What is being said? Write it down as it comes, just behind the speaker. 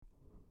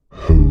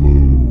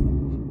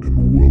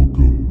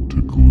Welcome to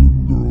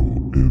Gloom Girl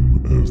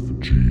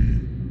MFG.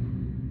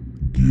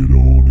 Get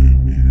on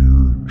in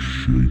here and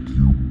shake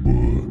your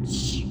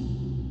butts.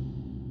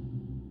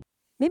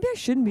 Maybe I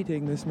shouldn't be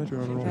taking this much of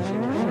a role.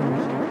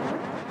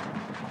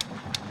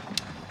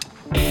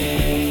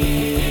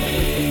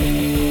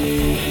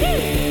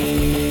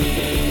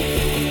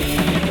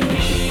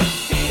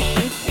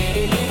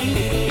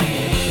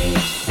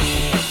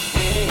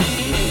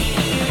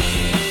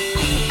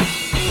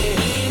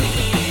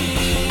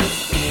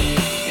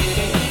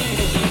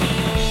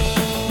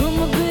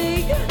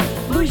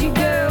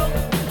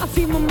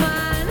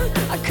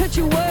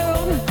 Your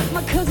world,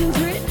 my cousin's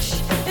rich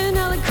and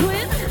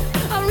eloquent.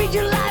 I'll read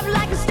your life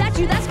like a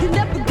statue that's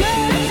condemned for good.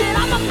 And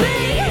I'm a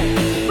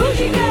big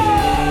bougie girl.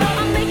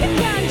 I make a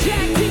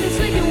contract in this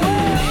living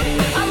world.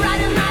 I write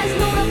a nice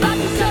note about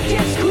the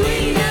subject's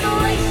queen and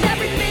erase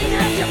everything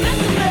that you meant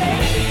to me.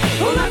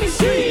 Oh, let me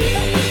see,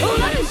 oh,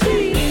 let me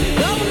see.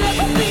 I will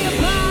never be a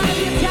part of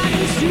your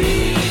tiny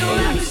street. Oh,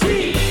 let me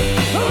see,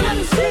 oh, let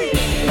me see.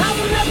 I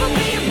will never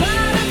be a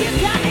part of your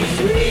tiny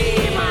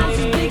street. My house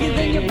is bigger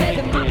than your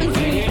baby mama's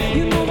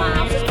dream. My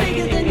house is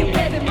bigger than your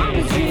baby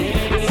mama's dream.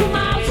 I see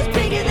my house is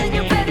bigger than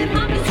your baby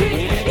mama's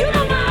dream. You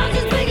know my house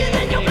is bigger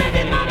than your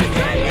baby mama's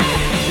dream, yeah.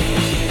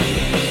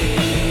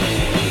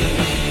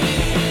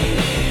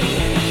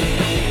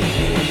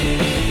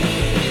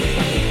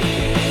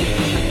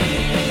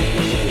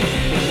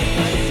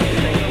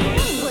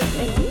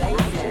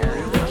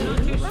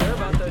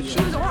 She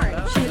was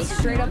orange. She was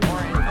straight up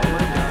orange.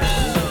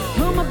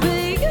 I'm a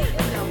big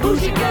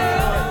bougie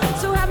girl,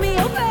 so have me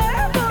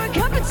over for a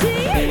cup of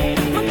tea.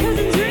 My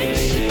cousin's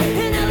rich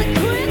and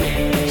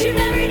eloquent. She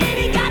married and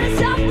he got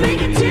herself big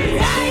and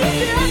tits. I used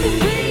to let me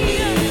be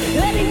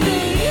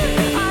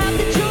anything. I have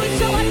the choice,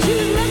 so I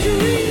choose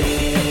luxury.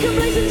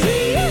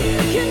 Complacency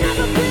can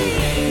never be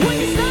when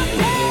you stop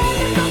dead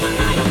and going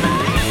like a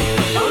man.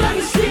 Oh, let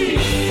me see,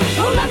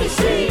 oh, let me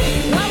see.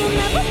 I will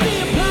never be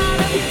a part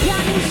of your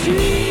tiny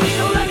street.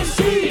 Oh, let me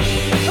see,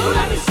 oh,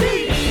 let me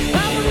see. I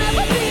will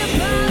never be a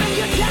part of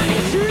your tiny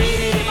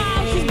street. My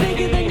house is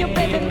bigger than your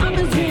baby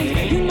mama's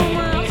dreams. You know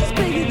my house is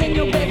bigger than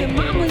your baby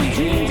mama's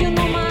dreams. You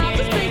know my house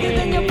is bigger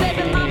than your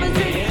baby mama's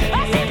dreams.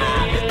 I see my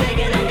house is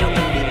bigger than your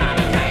baby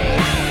mama's dreams.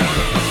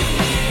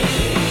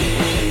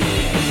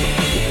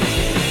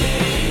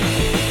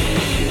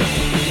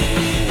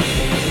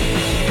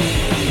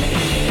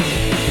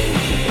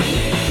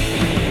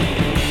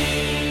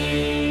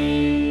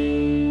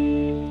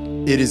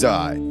 It is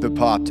I, the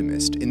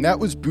Poptimist, and that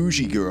was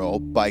Bougie Girl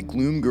by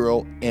Gloom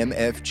Girl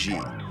MFG.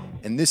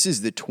 And this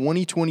is the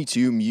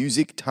 2022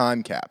 Music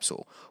Time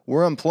Capsule,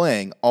 where I'm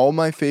playing all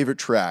my favorite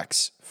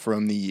tracks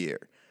from the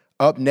year.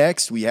 Up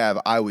next, we have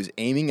I Was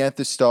Aiming at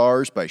the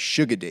Stars by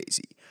Sugar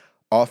Daisy,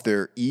 off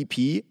their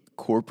EP,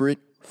 Corporate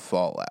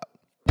Fallout.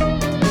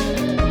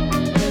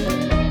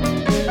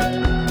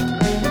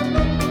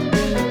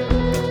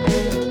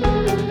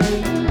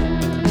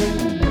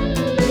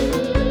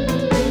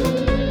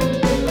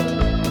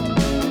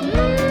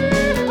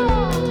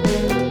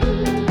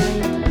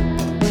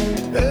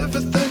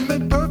 Everything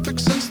made perfect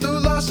since the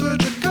last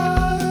surgery,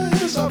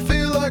 guys. I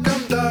feel like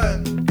I'm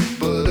dying,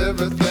 but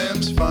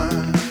everything's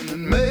fine.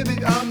 And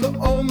maybe I'm the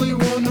only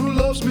one who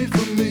loves me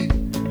for me.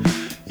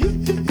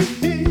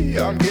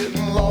 I'm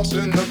getting lost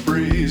in the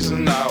breeze,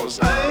 and I was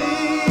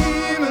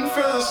aiming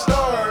for the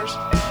stars.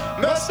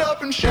 Messed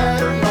up and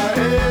shattered my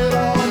head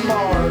on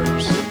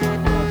Mars.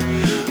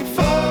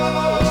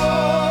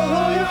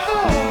 Follow your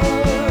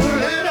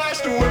heart. It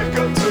has to wake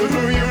up to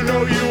who you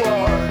know you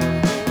are.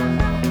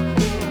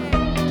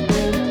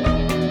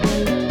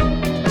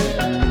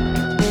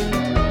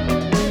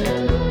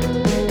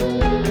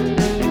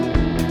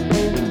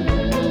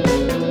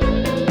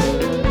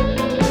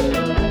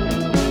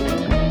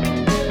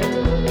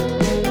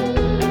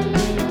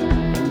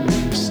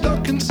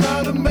 Stuck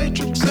inside a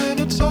matrix and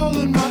it's all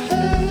in my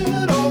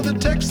head. All the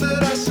texts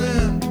that I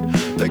send,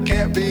 they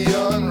can't be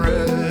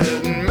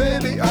unread. And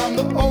maybe I'm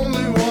the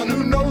only one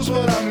who knows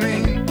what I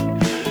mean.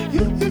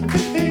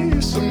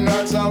 Some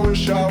nights I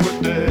wish I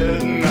were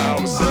dead. And I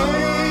was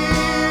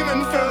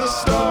aiming for the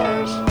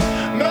stars.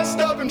 Messed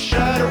up and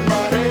shattered my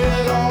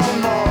head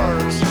on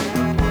Mars.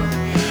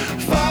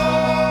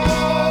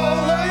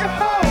 Follow your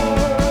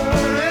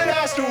heart. It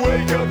has to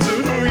wake up to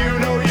who you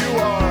know you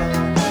are.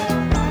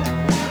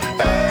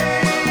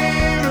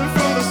 Aiming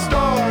for the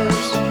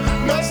stars.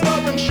 Messed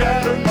up and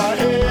shattered my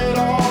head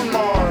on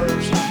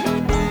Mars.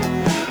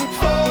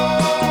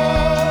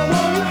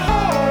 Follow your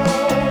heart.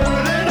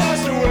 It has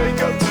to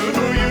wake up to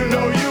who you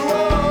know you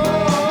are.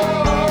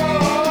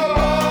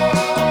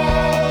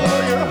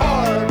 Follow your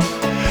heart.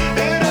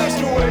 It has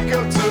to wake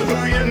up to who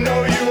you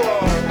know you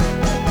are.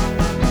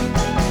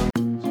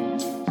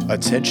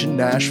 Attention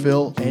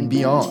Nashville and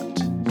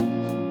beyond.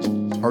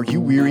 Are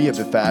you weary of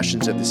the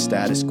fashions of the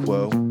status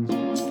quo?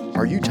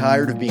 Are you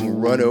tired of being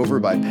run over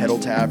by pedal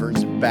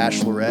taverns and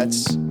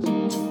bachelorettes?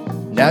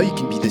 Now you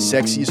can be the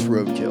sexiest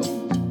roadkill,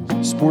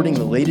 sporting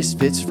the latest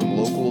fits from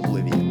local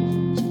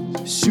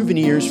oblivion.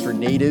 Souvenirs for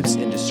natives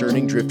and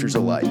discerning drifters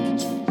alike.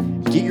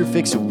 Get your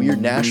fix of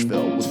Weird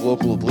Nashville with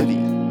Local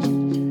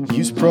Oblivion.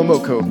 Use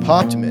promo code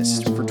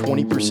POPTIMIST for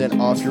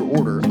 20% off your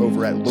order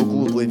over at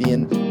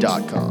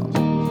localoblivion.com.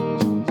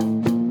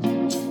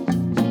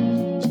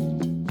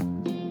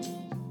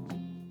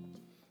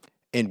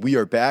 And we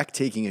are back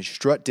taking a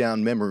strut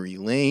down memory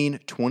lane.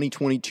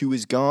 2022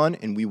 is gone,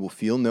 and we will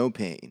feel no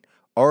pain.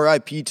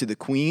 R.I.P. to the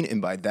Queen,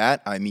 and by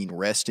that, I mean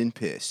rest in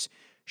piss.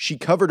 She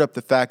covered up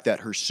the fact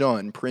that her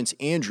son, Prince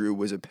Andrew,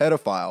 was a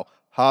pedophile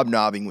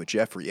hobnobbing with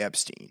Jeffrey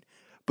Epstein.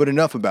 But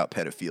enough about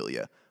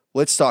pedophilia.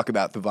 Let's talk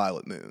about the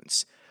Violet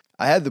Moons.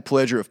 I had the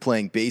pleasure of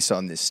playing bass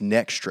on this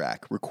next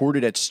track,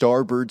 recorded at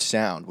Starbird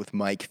Sound with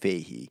Mike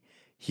Fahey.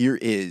 Here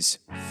is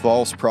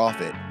False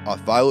Prophet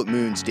off Violet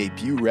Moon's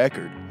debut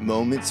record,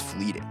 Moments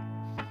Fleeting.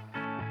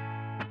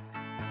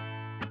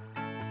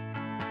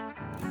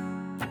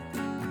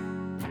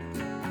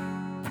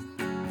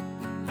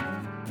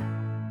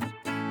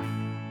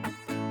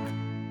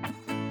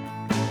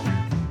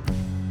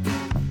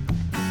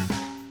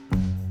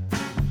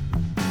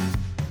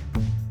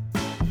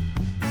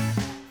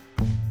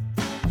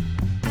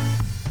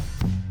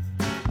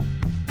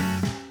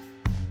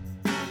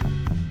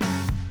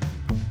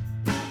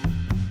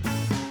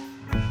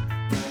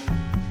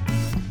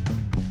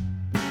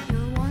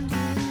 You're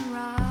wandering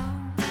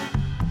around,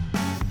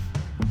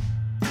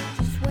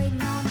 just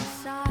waiting on a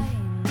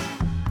sign,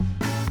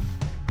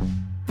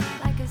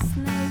 like a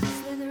snake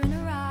slithering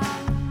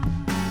around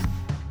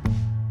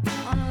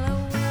on a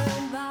lower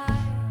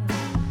vine.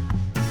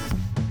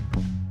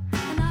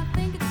 And I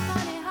think it's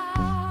funny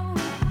how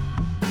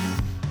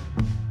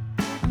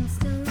I'm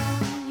still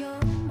on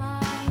your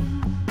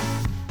mind,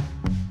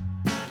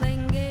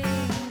 playing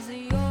games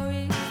at your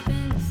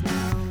expense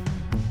now.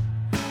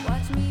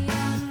 Watch me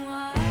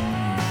unwind.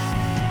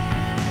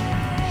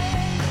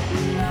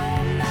 No,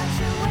 I'm not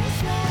your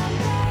wasteland,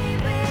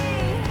 baby.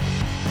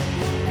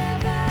 You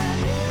never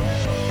knew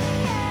me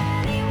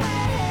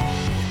anyway.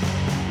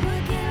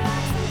 Looking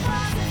like some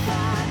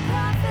classified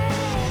prophet.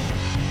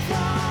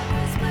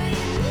 Flowers, but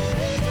you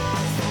knew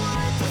just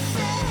what to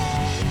say.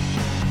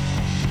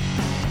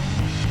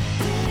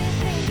 Do you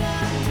think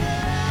I'm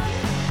done?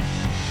 Of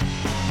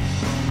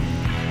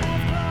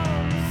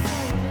course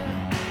I know.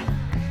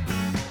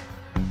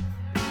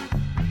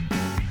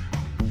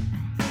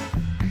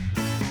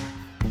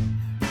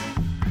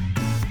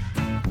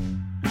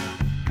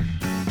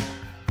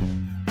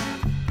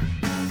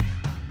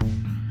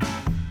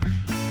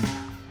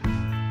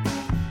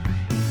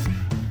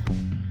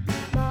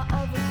 My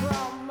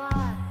overgrown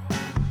mind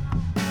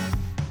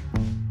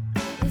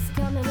is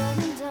coming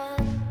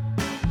undone.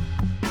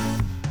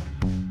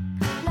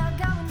 Not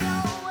going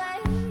your way,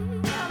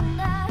 I'm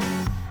not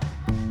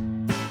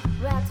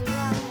wrapped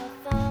around your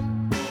thumb.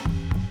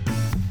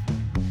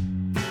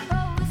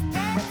 Oh, isn't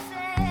that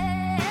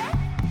sad?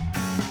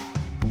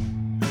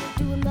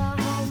 Doing my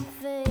own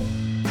thing.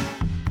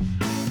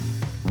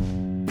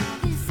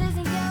 This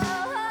isn't your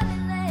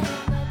holiday,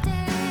 my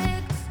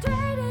dick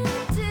straight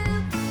into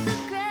the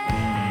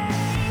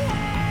grave.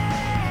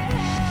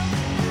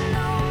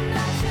 No, I'm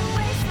not your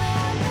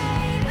wasteland,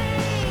 baby.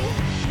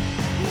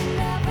 You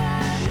never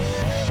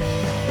knew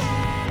me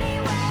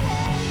anyway.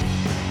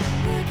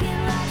 Looking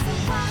like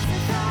some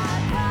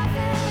classified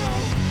prophet.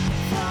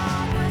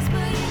 Flowers,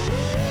 but you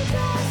knew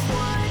just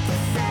what to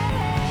say.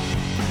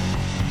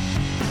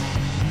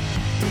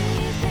 Do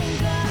you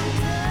think I'm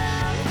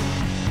done?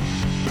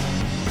 Of course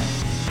I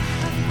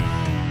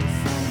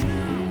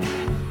know.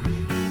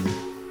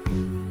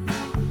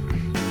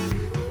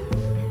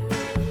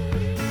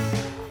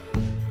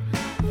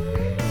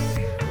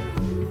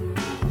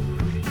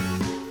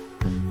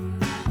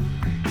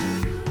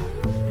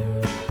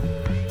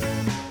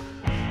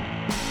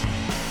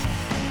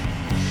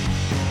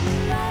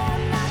 No,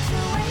 I'm not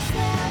your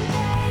wasteland,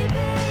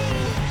 baby.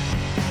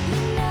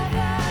 You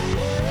never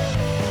knew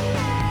me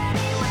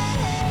anyway.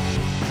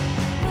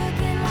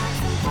 Looking like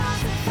some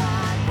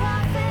classified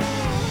prophet.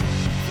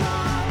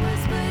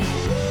 Flowers, but you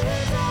knew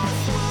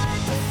just what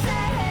to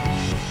say.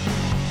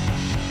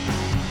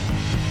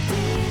 Do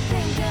you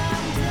think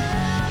I'm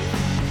done?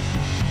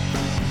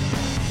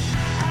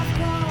 I've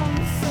gone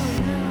so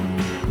numb.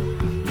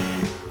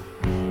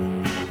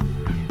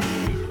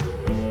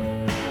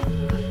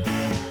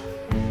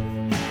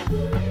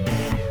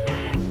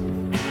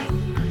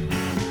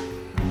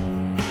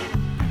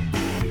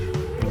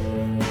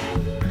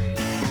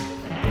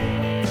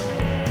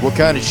 What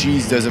kind of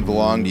cheese doesn't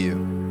belong to you?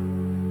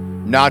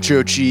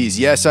 Nacho cheese.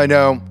 Yes, I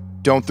know.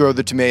 Don't throw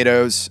the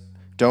tomatoes.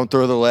 Don't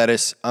throw the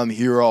lettuce. I'm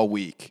here all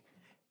week.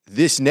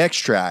 This next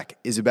track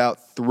is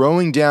about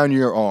throwing down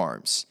your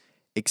arms,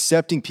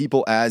 accepting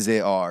people as they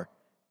are,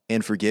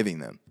 and forgiving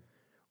them.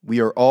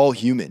 We are all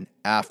human,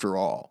 after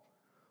all.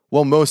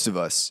 Well, most of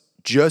us.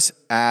 Just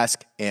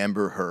ask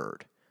Amber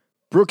Heard.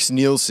 Brooks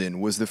Nielsen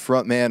was the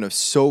frontman of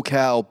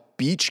SoCal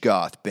beach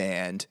goth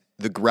band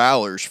The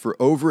Growlers for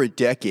over a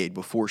decade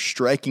before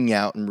striking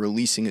out and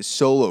releasing a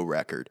solo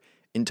record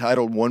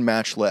entitled One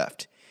Match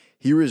Left.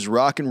 Here is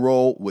Rock and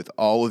Roll with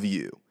All of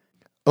You.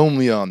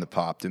 only on the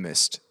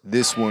Poptimist.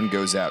 This one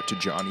goes out to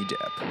Johnny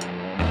Depp.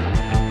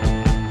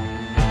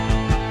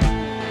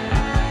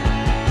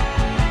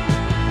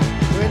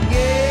 Where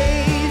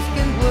gays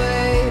can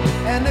play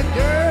and the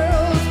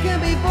girls can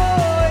be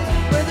boys,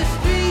 where the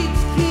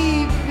streets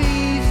keep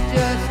peace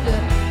just to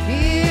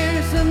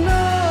hear some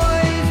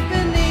noise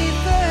beneath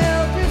the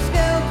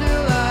helter-skelter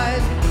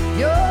lies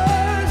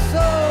your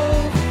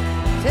souls.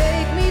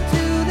 Take me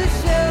to the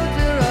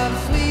shelter of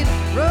sweet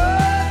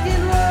rock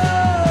and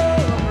roll.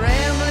 I'm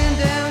rambling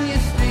down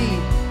your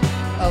street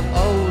of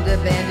old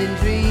abandoned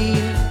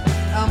dreams.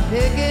 I'm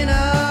picking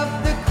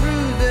up the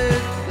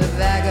cruisers, the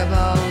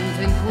vagabonds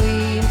and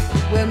queens.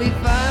 When we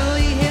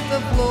finally hit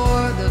the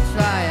floor, they'll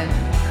try and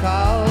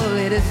call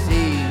it a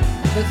scene.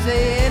 But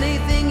say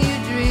anything you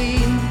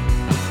dream,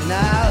 and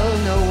I'll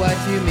know what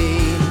you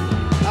mean.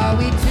 Are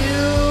we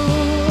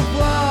too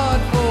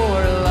flawed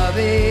for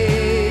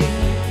loving?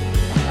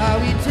 Are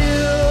we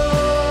too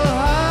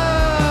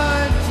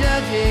hard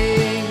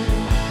judging?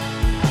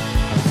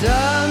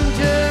 Some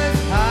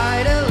just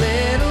hide a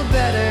little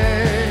better.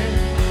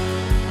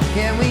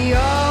 Can we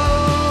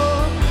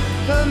all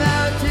come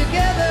out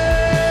together?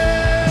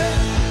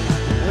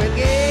 Where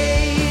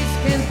gays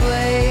can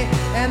play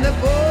and the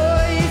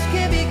boys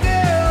can be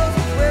girls,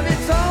 where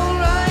it's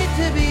alright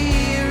to be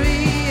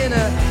eerie in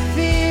a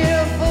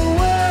fearful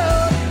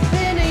world.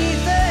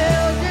 Beneath the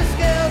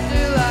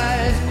helter-skelter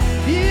lies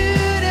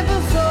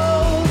beautiful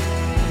souls.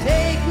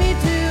 Take me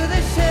to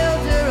the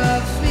shelter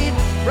of sweet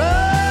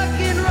rock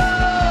and roll.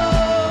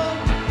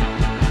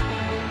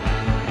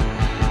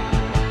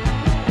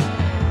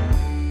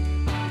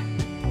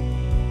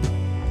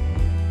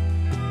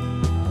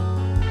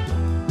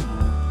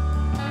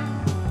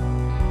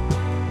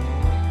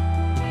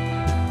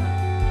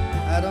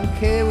 I don't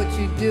care what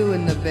you do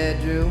in the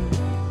bedroom.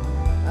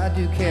 I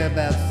do care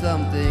about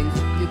some things.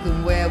 You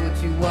can wear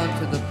what you want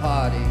to the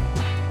party.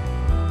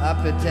 I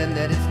pretend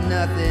that it's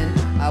nothing.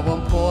 I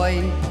won't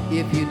point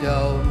if you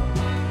don't.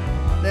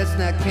 Let's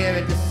not care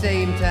at the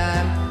same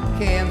time.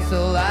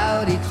 Cancel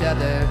out each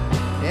other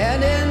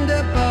and end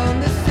up on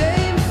the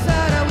same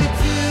side. Are we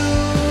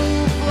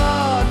too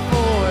flawed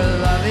for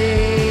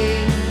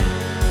loving?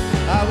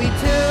 Are we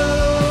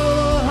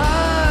too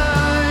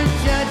hard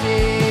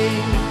judging?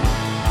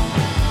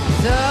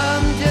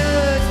 Some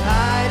just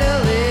hide a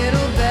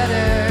little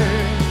better.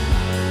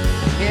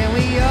 Can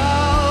we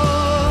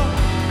all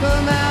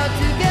come out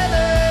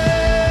together?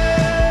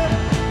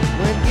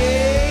 Where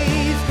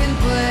gays can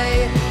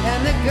play and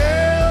the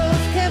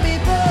girls can be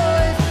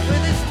boys,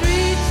 where the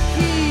streets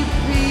keep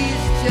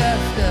peace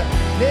just to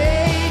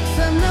make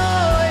some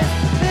noise.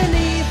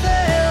 Beneath the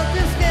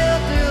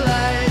helter-skelter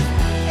lies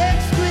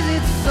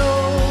exquisite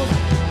souls.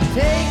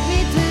 Take me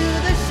to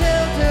the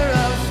shelter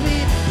of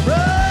sweet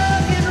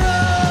rock and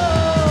roll.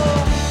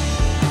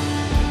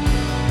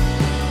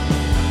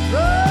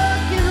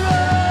 Rock and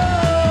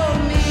roll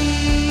me.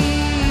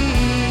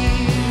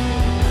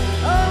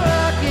 Oh,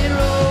 rock and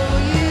roll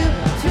you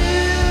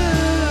too.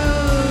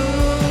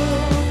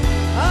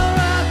 I'll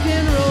rock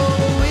and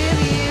roll with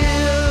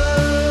you.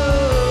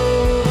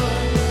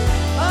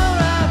 I'll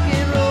rock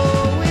and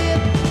roll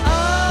with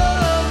all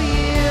of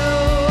you.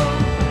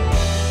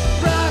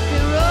 Rock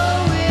and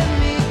roll with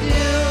me,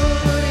 do.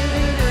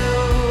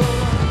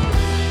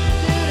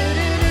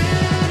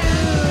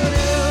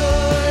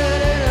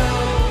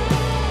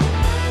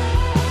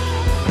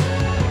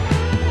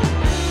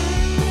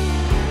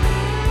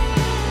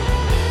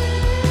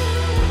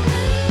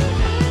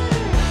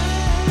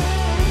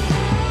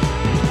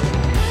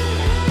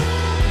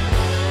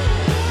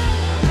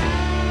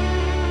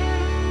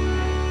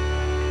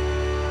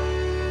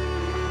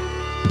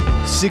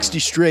 60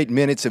 straight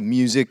minutes of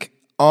music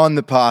on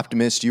the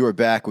Poptimist. You are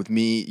back with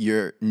me,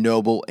 your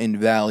noble and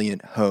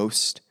valiant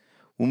host.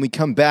 When we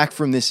come back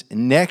from this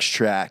next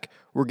track,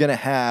 we're going to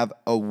have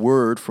a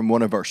word from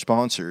one of our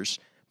sponsors,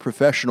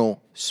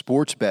 professional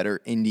sports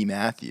bettor Indy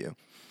Matthew.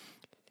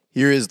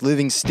 Here is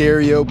Living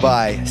Stereo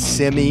by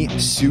Semi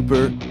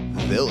Super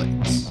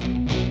Villains.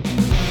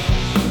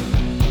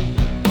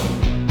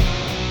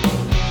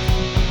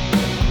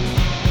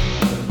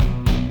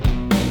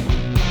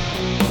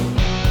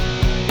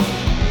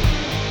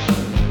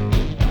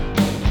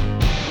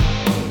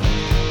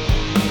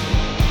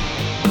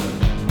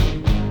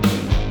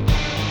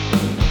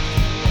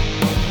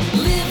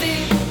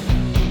 Living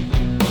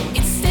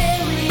in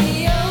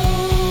stereo,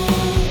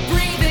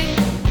 breathing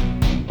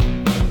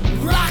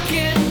rock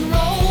and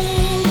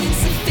roll,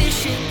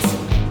 insufficient,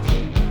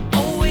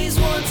 always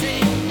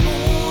wanting more.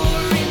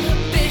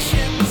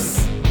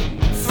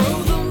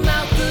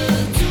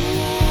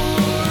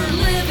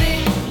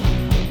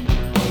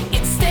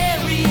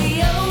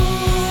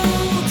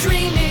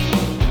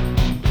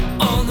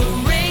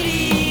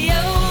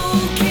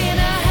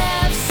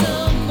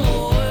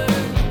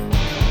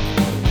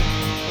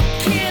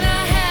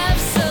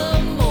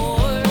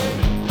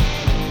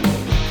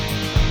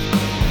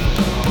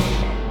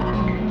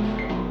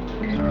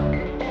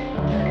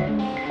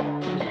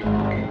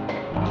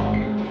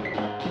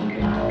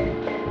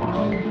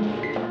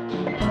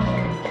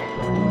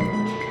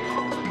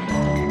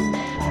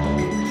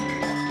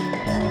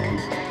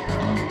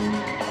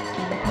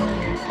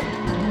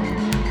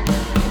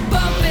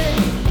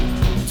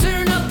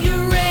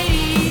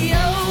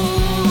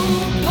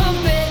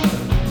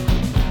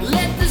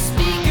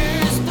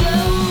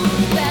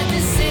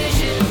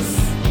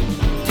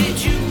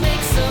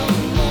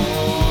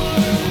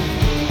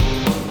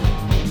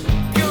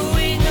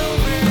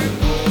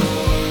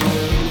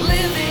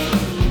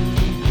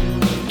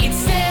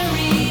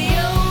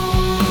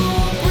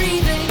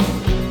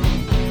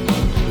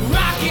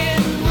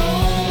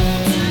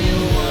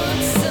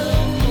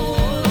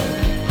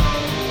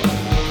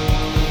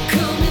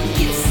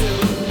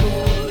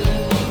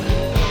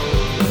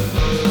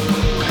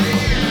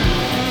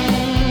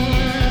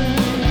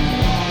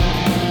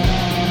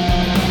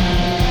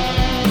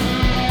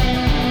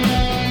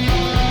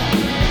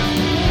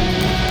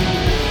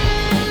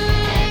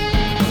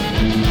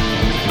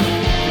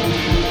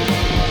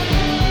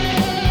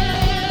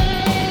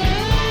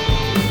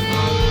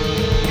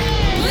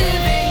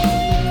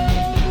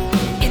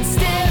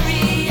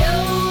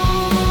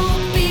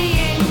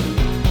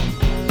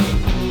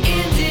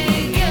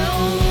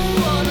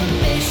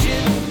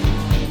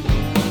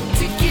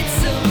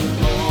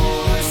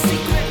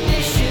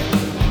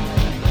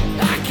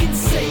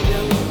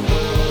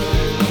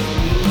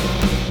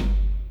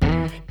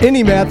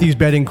 Indy Matthews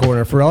Betting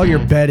Corner for all your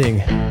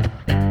betting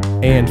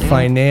and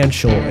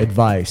financial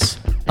advice.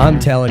 I'm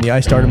telling you,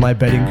 I started my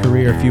betting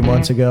career a few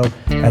months ago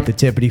at the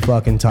tippity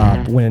fucking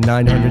top, winning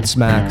 900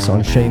 smacks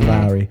on Shane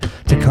Lowry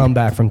to come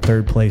back from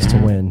third place to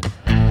win.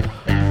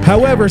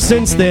 However,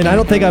 since then, I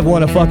don't think I've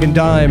won a fucking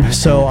dime,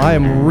 so I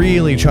am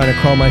really trying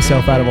to crawl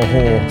myself out of a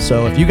hole.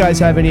 So if you guys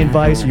have any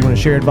advice, or you want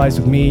to share advice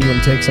with me, you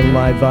want to take some of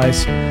my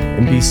advice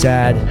and be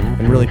sad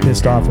and really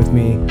pissed off with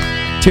me,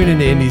 tune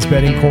into Indy's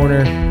Betting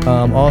Corner.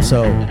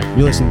 Also,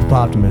 you listen to The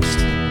Poptimist.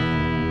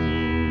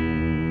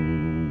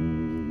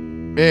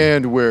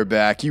 And we're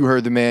back. You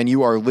heard the man.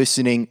 You are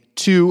listening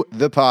to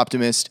The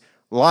Poptimist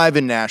live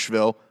in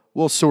Nashville.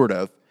 Well, sort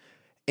of.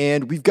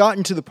 And we've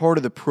gotten to the part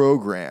of the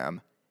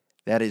program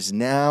that is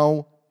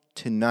now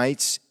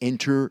tonight's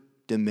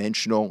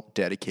interdimensional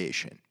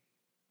dedication.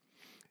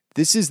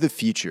 This is the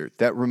feature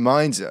that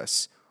reminds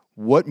us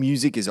what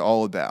music is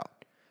all about.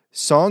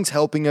 Songs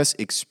helping us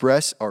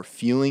express our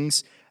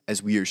feelings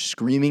as we are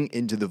screaming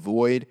into the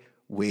void,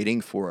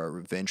 waiting for our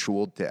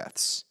eventual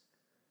deaths.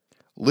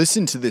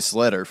 Listen to this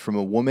letter from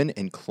a woman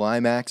in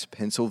Climax,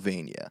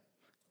 Pennsylvania.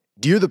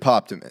 Dear The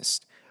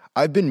Poptimist,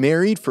 I've been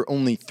married for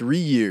only 3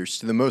 years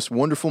to the most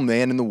wonderful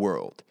man in the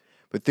world,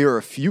 but there are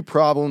a few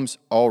problems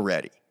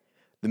already.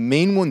 The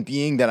main one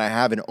being that I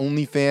have an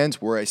OnlyFans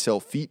where I sell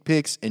feet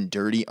pics and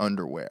dirty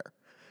underwear.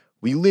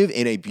 We live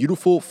in a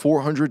beautiful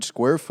 400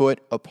 square foot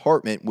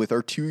apartment with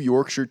our 2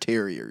 Yorkshire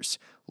Terriers,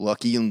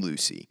 Lucky and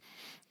Lucy.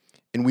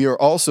 And we are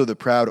also the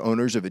proud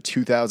owners of a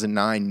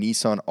 2009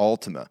 Nissan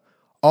Altima,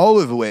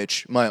 all of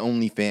which my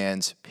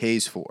OnlyFans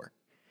pays for.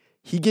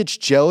 He gets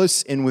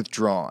jealous and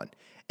withdrawn,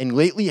 and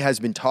lately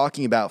has been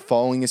talking about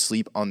falling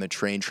asleep on the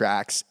train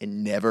tracks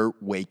and never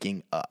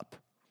waking up.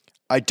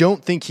 I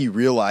don't think he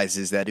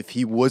realizes that if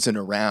he wasn't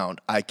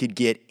around, I could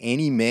get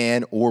any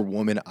man or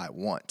woman I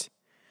want.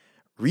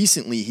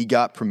 Recently, he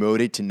got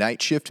promoted to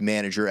night shift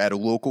manager at a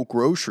local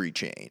grocery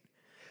chain.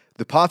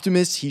 The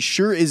Poptimist, he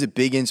sure is a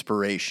big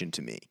inspiration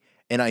to me,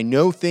 and I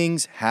know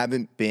things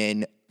haven't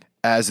been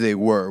as they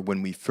were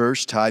when we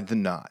first tied the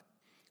knot.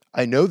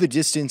 I know the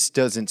distance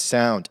doesn't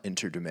sound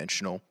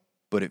interdimensional,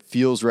 but it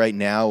feels right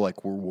now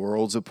like we're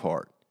worlds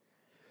apart.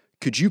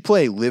 Could you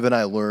play Live and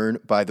I Learn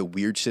by the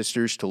Weird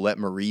Sisters to let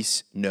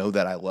Maurice know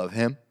that I love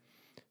him?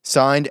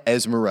 Signed,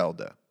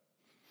 Esmeralda.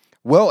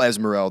 Well,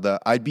 Esmeralda,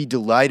 I'd be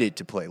delighted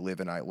to play Live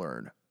and I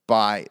Learn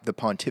by the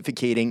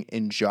pontificating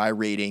and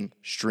gyrating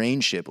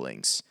Strange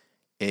Siblings,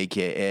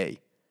 a.k.a.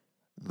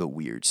 the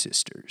Weird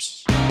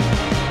Sisters.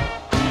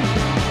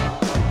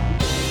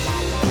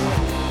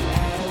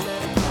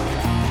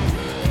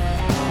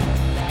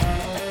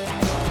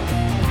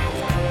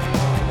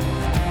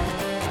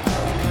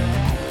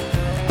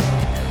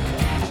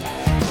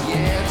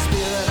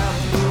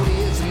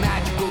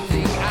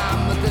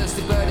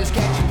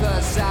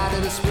 Side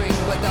of the spring,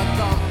 but the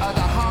thump of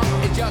the hump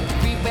is just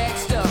feedback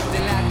stuff.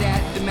 Then like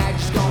that, the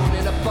magic's gone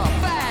in a puff.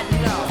 Bad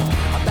enough.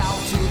 About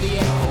to the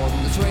airport,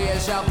 the trail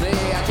shall be.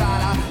 I try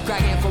to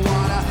crack it for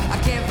water. I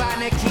can't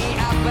find the key.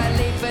 I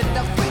believe it,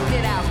 the freak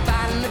that I'll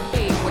finally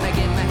be when I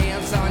get my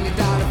hands on your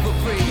daughter for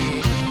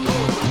free.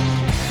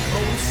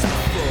 Oh,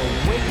 suffer,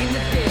 waking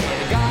the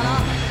dead.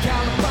 Gotta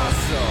count a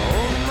bustle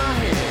over my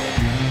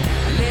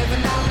head. Live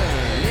and I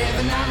learn, live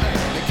and I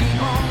learn. To keep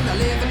on, I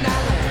live and I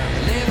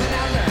learn, live and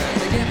I learn.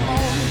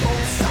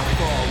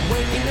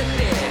 Waking the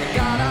dead,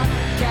 got a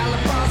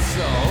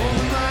calabasso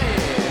over my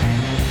head.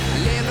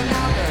 Live and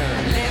I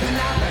learn, live and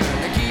I learn.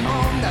 I keep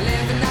on, I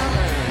live and I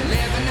learn,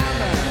 live and I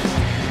learn.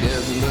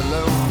 Dancing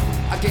alone,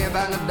 I can't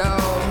find the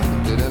door.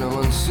 Did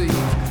anyone see?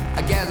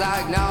 I guess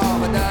I ignore,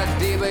 but the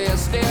deeper you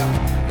step,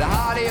 the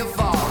harder you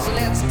fall. So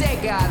let's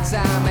take our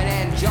time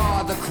and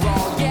enjoy the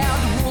crawl. Yeah,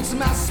 the rules in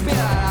my spirit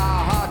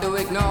are hard to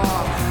ignore.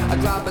 I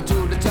drop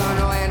into the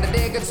tunnel and I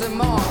dig it some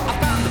more. I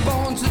found the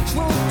bones of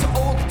truth to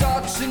old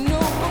thoughts and new,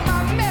 but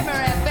my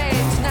memory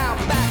fades now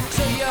back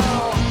to you.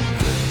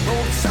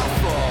 Old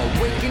suffer,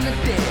 waking the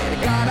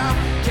dead. Got a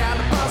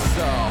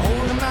calabasso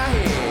holding my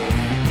head.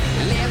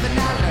 Live and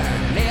I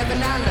learn, live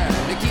and I learn.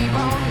 To keep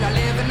on, I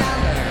live and I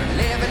learn,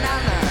 live and I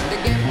learn. To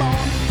get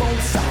born,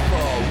 old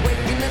suffer,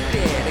 waking the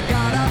dead.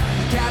 Got a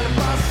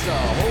calabasso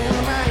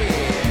holding my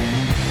head.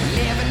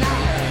 Live and I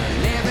learn,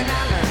 live and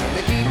I learn.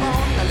 To keep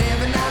on, I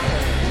live and I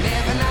learn,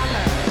 live and I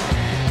learn.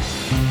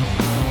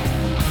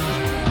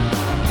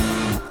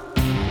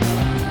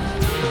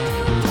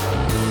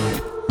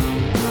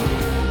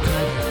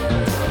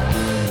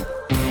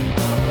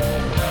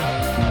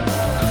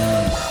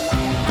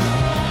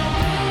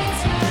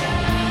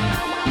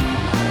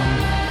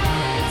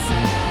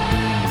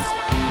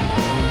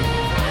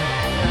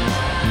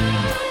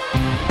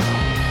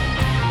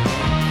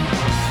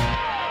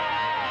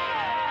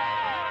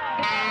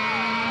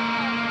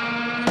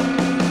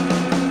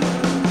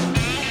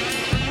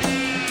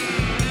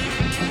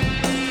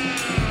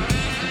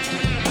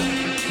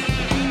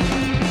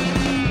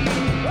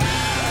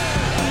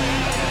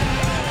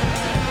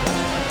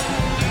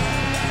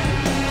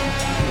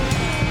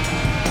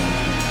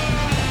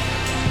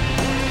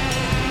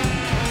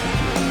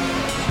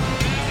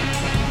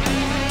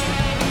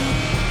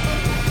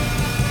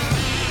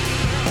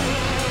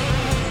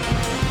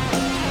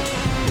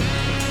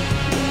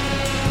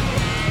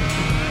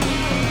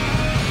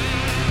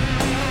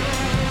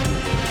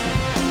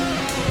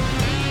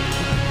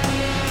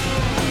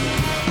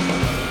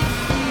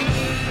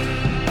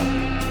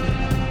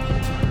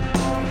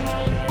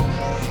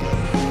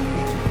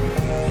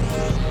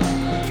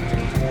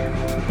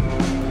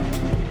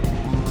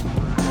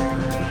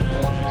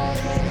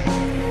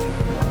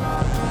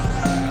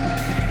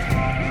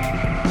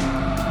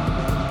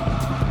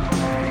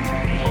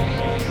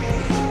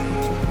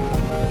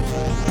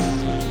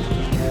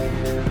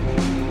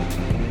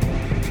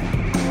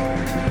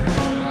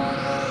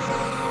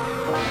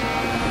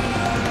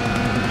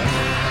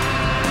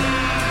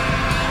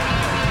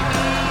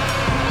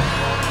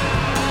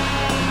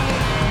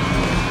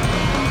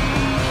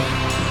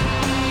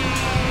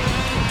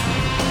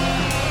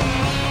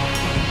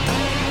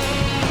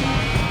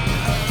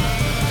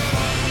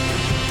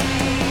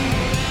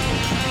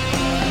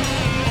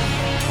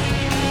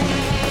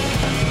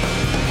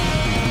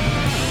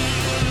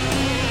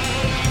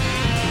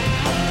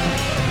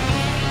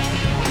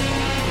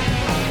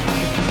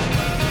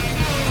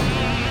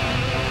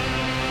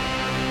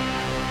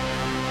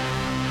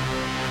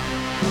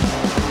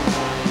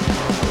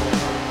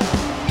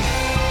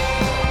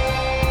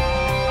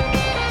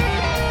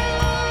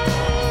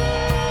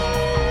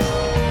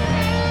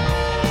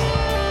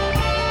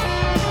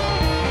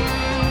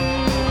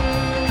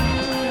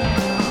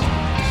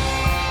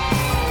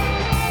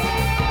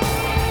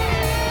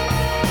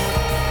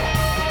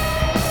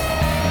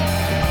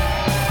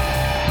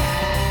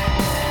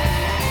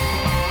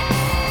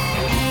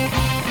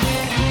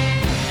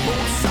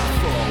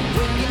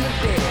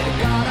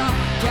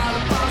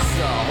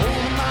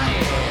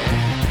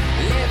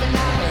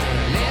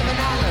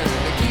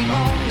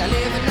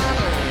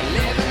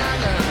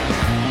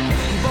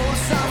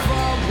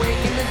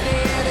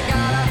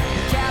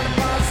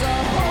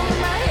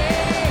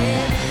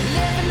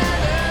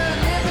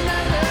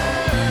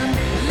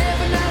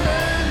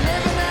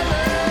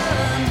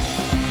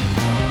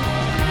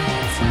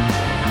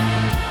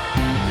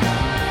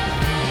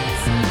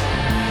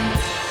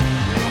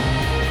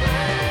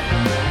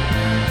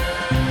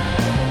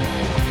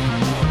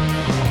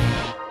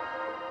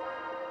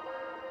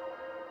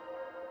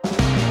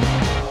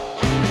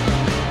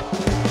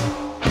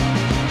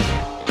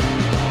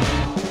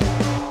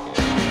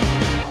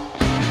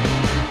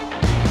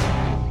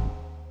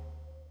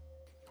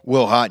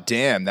 Well, hot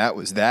damn, that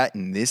was that,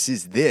 and this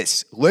is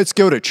this. Let's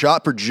go to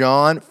Chopper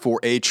John for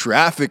a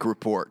traffic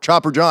report.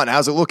 Chopper John,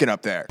 how's it looking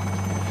up there?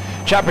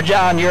 Chopper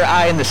John, your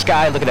eye in the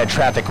sky looking at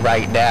traffic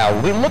right now.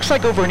 It looks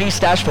like over in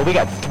East Nashville, we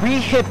got 3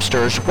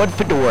 hipsters, 1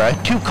 fedora,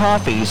 2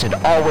 coffees, and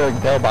all wearing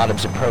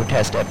bell-bottoms in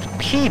protest of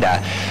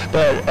PETA.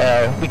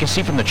 But we can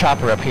see from the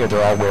chopper up here,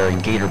 they're all wearing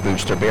gator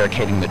boots. They're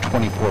barricading the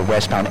 24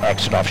 westbound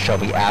exit off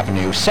Shelby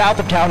Avenue. South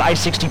of town,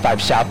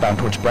 I-65 southbound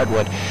towards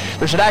Brentwood.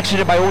 There's an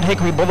accident by Old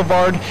Hickory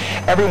Boulevard.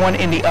 Everyone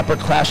in the upper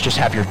class, just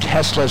have your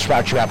Teslas.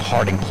 Route you have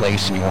Harding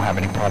Place, and you won't have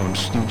any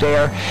problems through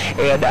there.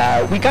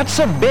 And we got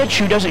some bitch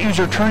who doesn't use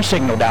her turn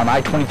signal down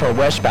I-24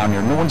 westbound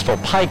near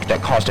Newlandsville Pike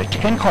that caused a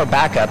 10-car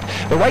backup.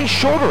 The right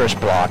shoulder is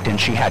blocked, and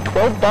she had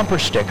 12 bumper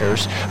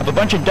stickers of a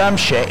bunch of dumb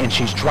shit, and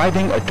she's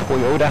driving a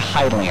Toyota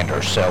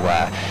Highlander. So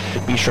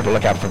be sure to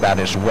look out for that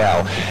as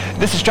well.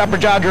 This is Chopper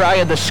John, your eye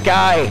in the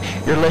sky.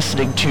 You're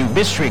listening to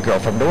Mystery Girl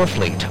from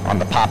Northfleet on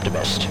the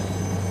Poptimist.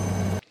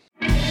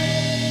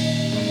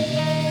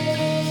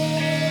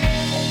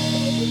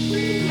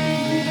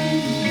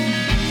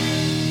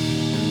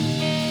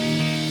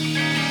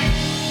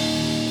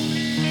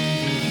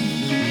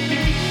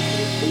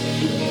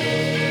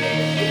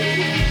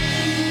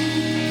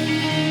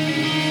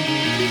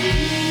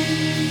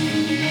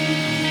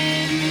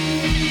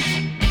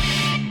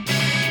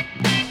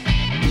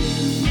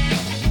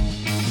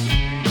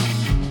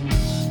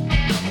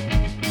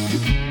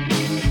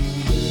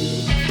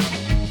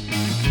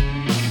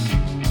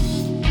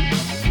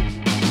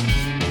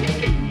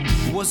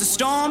 Was a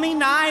stormy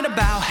night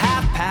about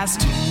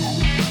 2:30.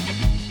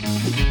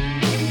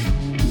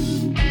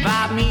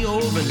 Invite me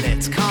over,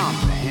 let's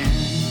comprehend.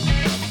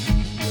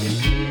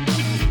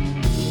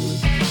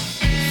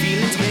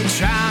 Feelings been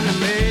trying to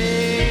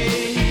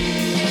make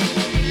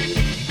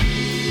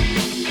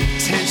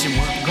tension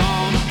we're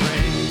gonna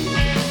break.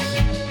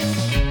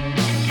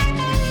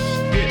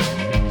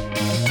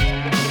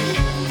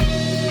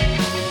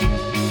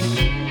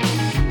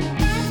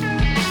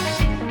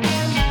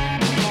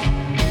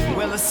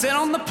 Well, I sit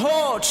on the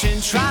porch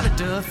and try to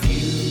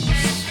diffuse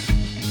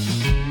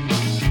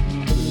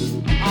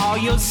all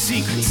your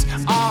secrets,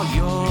 all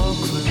your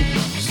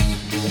clues.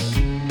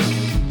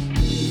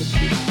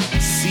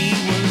 See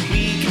what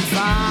we can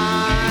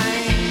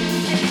find.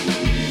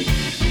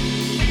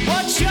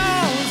 What's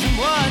yours and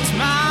what's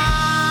mine?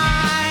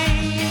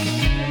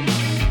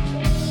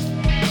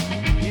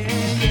 Yeah,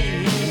 yeah,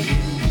 yeah.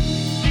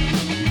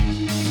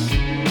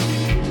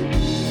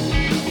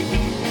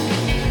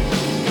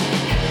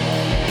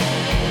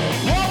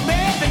 Whoa,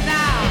 baby,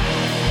 now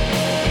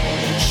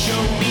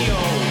show me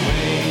your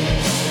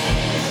ways.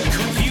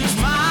 Confuse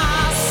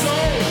my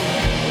soul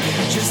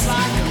just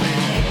like a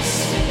maze.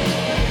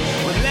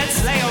 Well, let's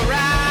lay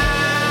around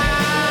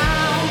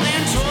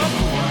and talk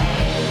a while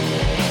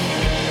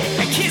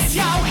and kiss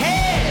your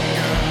head,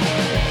 girl.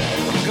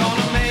 I'm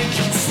gonna make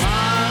you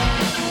smile.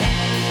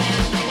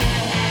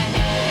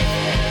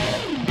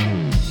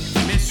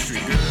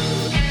 Mystery girl.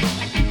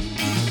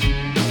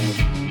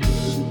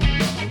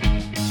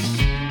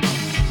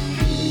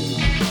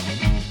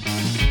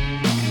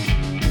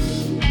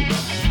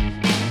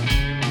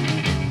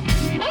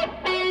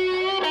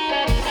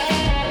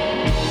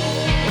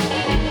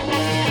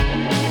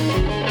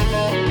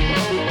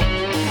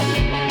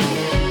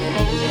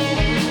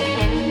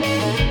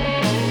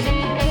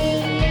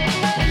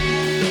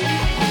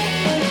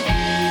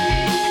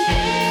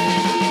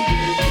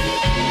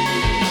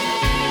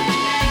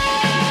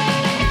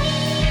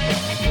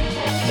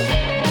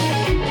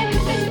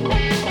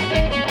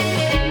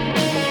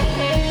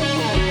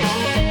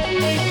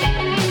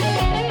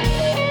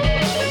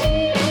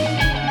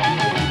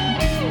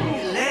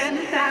 You let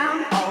me down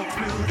all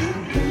through the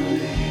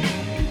night.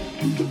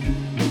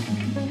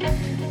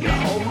 You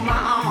hold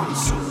my arm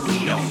so we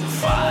don't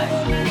fight.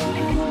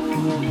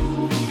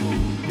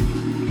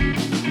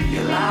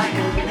 You're like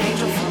an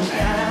angel from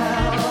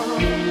hell.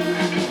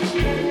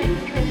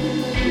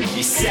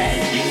 You said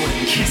you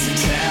wouldn't kiss and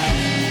tell.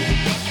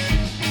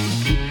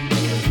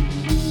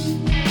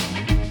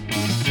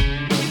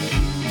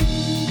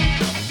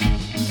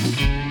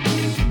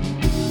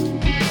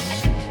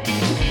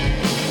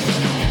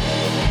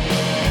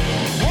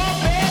 Oh,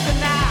 baby,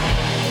 now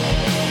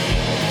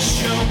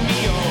show me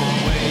your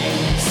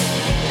ways.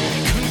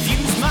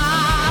 Confuse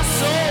my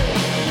soul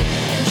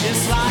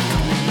just like a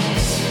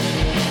maze.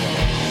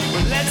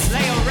 Well, let's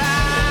lay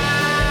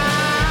around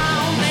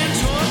and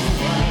talk a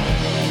while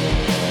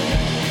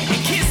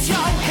and kiss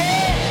your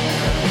head.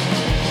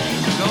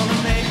 I'm gonna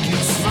make you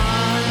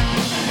smile.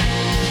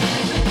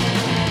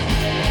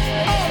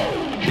 Oh,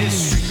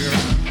 mystery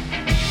girl.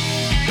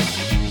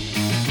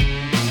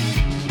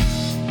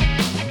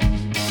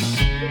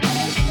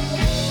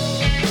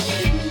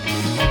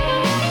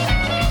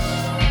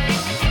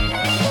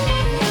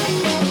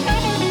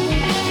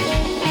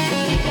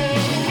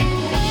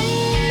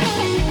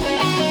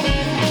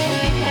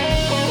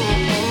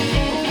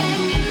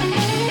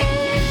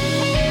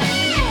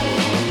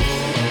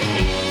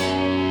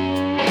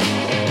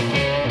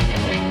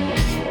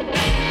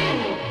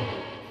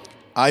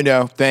 I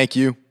know. Thank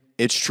you.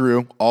 It's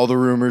true. All the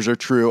rumors are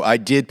true. I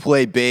did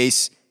play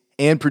bass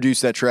and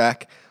produce that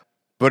track,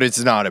 but it's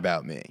not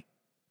about me.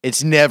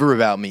 It's never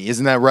about me.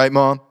 Isn't that right,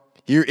 Mom?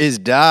 Here is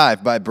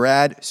Dive by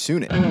Brad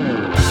Sunic.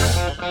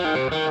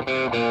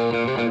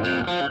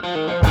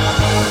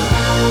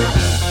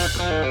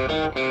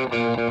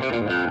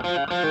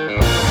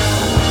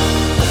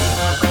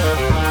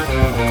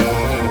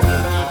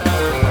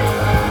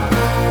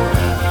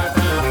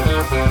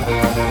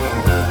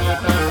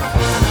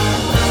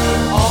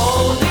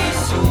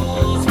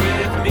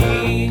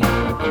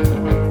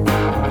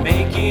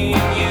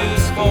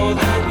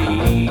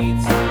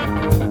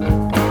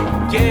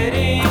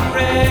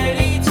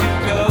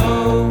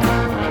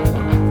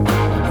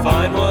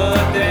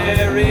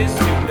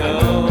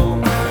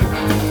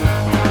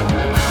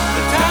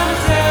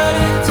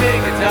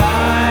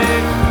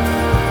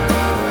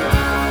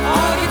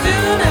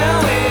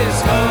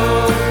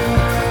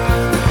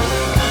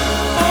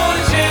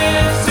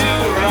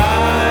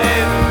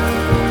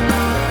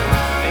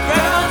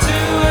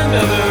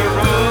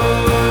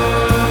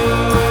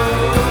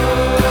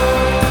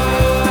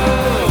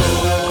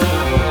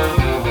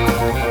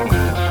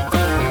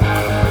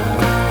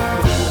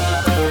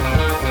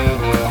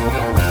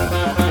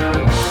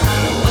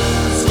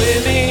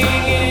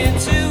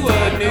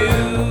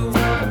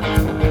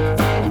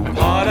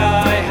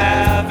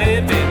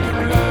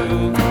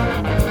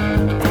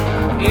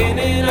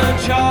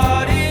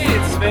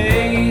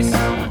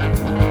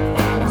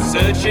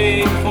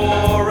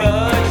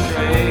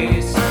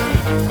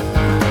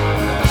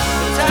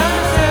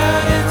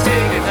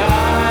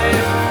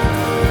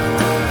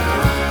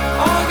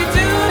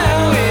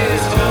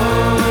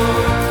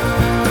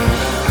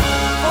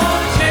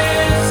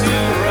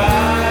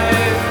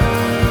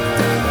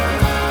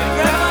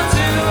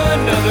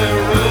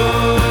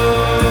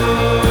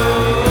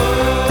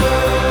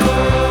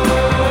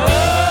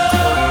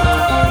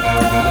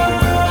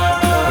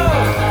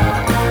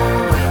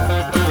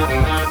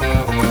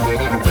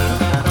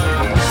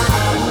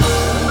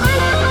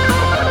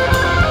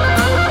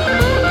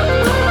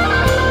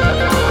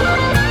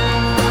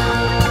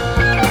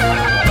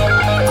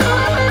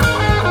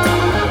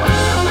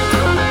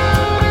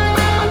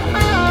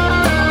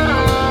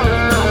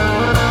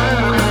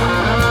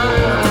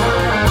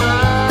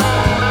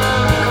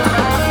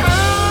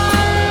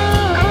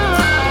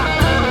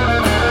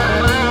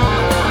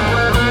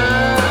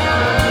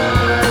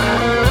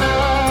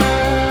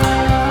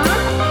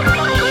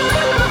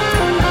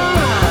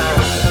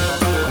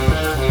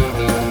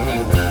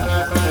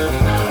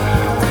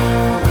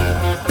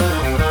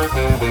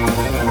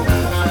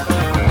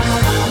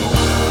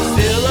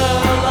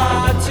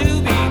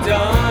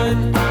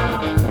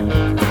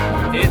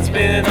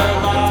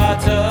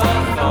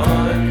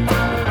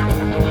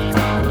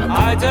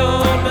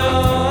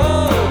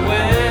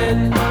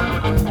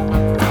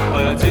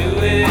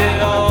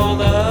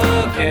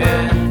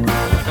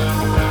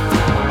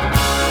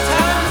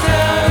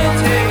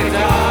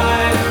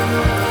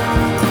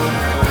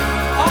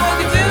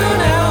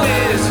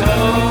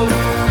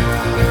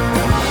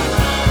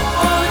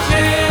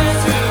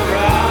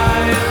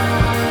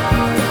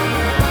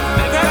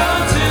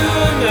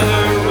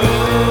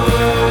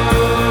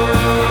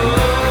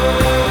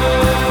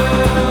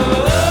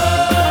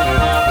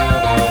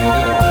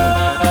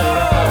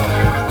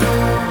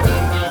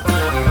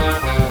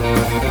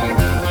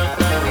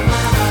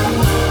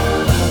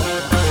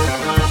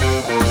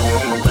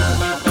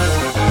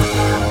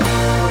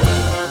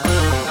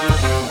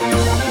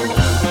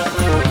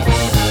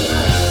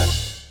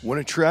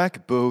 A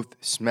track both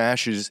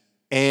smashes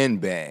and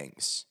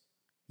bangs.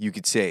 You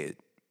could say it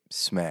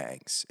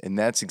smags. And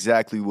that's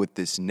exactly what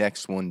this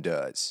next one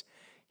does.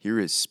 Here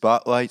is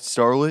Spotlight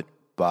Starlet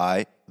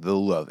by The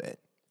Lovin'.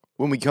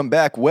 When we come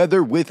back,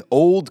 weather with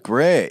Old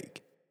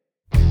Greg.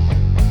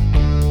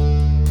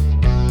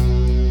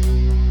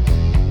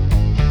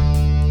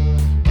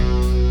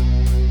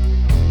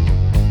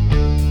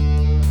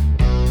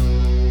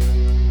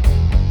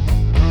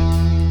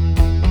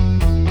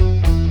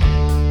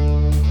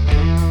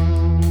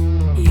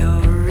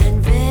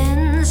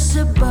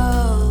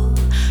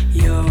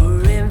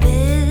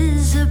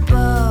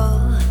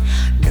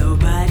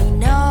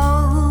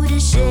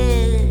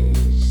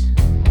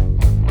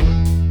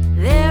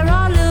 They're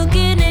all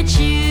looking at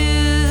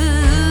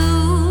you.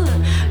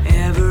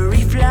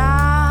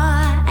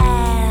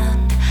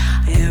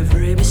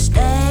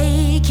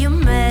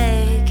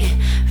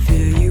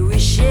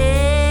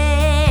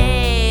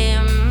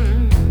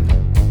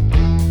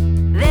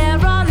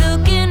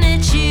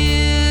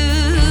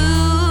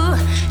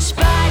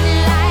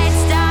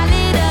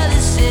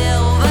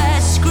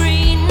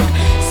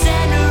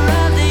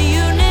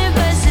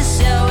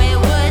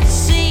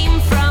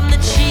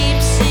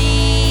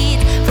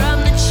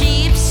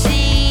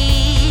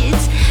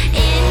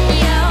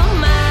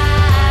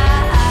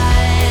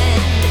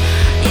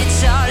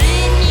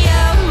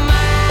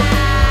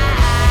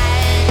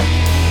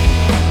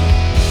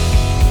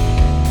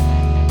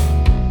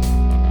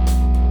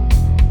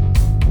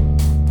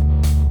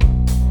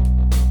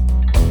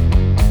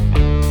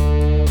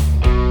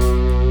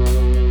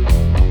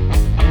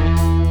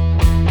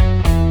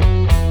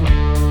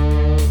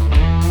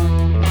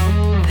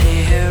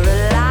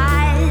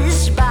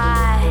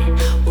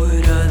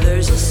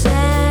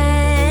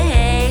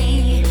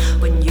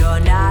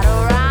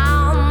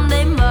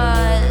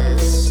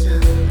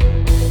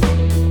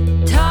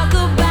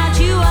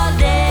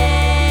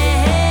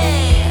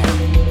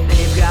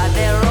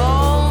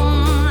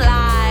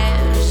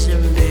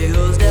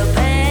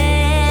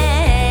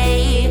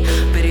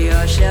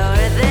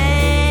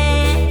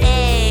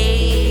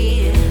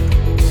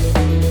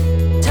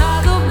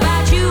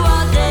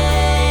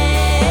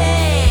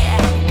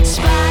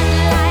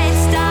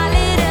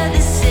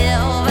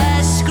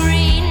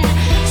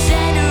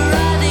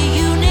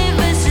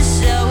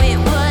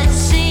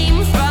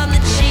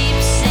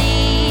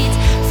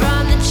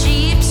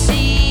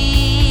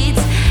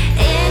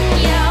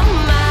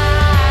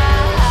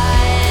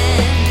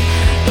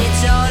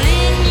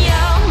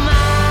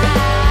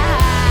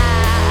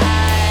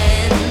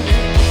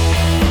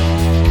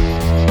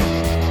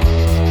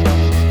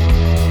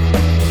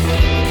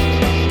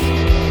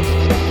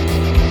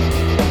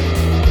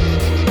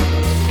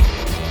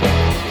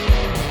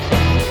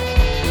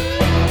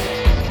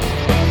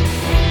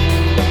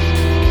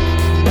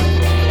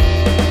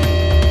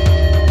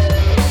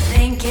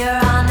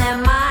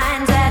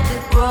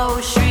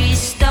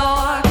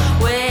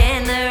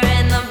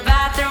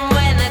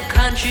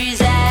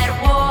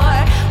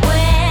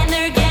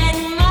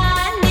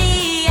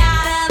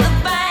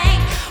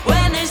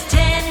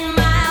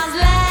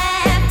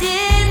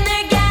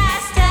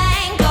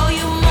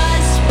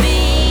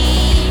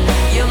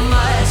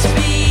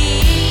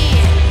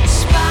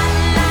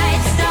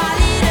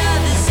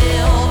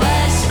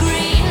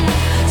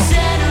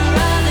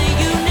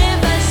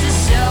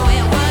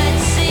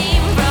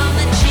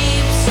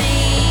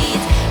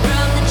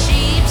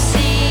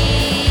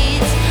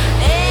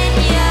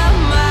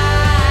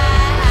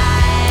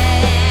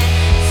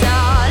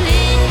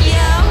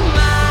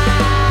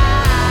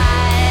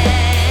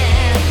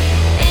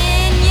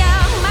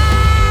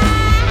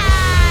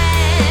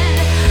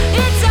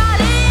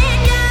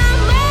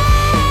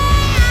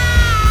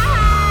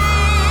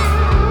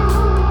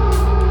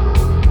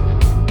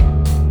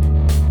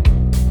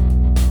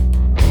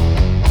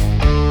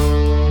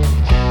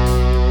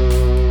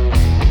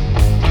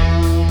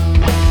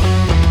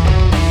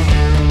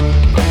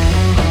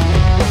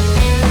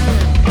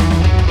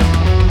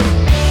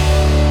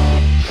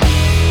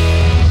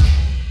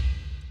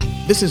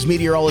 This is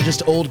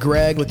meteorologist Old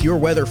Greg with your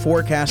weather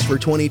forecast for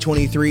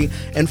 2023.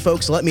 And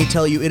folks, let me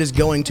tell you, it is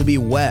going to be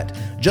wet.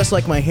 Just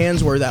like my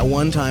hands were that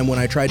one time when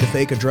I tried to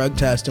fake a drug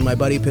test and my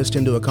buddy pissed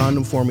into a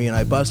condom for me and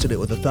I busted it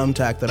with a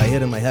thumbtack that I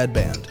hid in my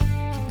headband.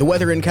 The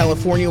weather in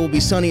California will be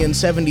sunny and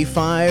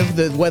 75.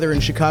 The weather in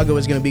Chicago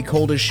is going to be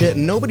cold as shit,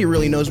 and nobody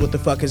really knows what the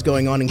fuck is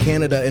going on in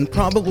Canada, and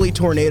probably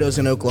tornadoes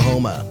in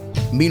Oklahoma.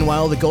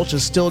 Meanwhile, the Gulch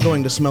is still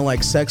going to smell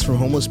like sex from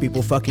homeless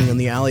people fucking in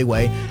the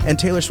alleyway, and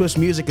Taylor Swift's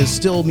music is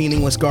still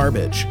meaningless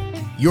garbage.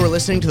 You're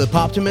listening to The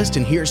Poptimist,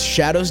 and here's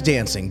Shadows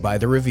Dancing by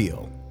The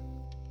Reveal.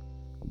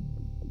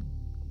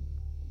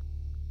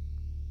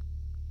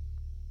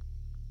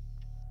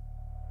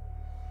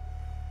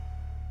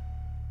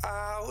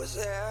 I was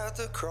at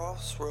the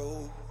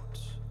crossroads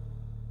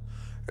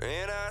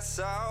and I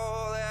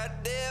saw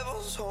that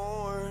devil's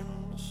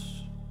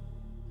horns.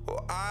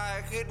 Well,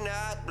 I could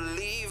not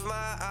believe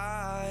my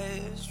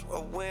eyes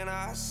when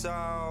I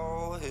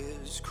saw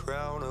his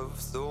crown of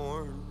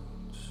thorns.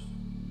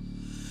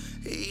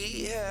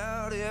 He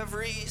had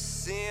every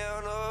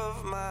sin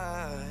of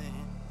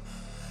mine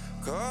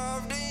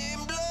carved in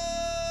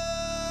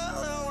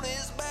blood on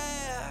his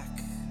back.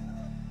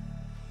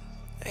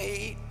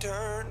 He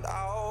turned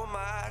all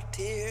my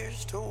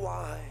tears to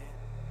wine,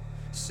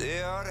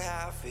 said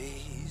half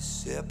a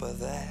sip of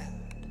that.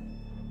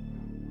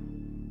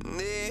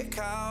 They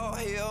call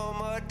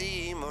him a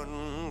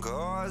demon,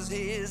 'cause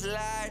his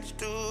light's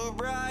too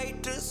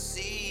bright to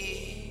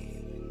see.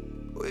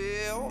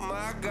 Well,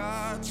 my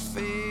God's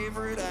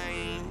favorite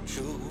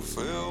angel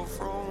fell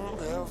from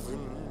heaven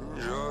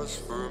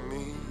just for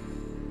me.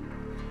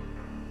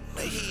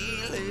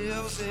 He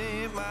lives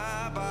in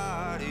my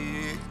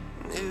body,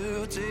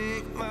 he'll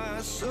take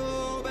my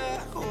soul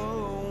back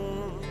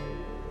home.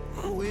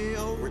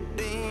 We'll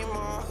redeem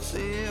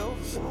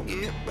ourselves and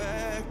get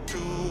back to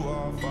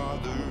our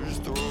Father's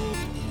throne.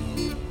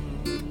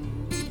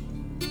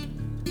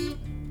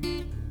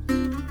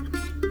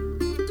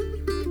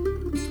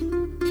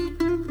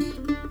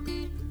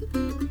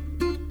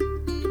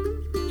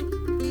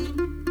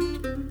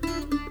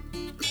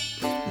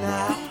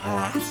 Now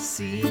I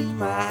see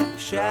my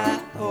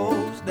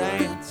shadows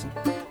dancing.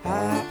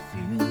 Have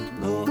you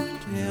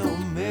looked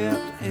him in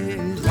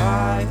his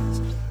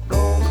eyes?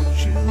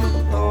 Don't you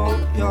know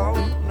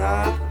you're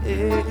not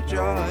a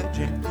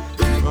judging?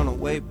 You run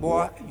away,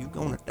 boy, you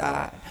gonna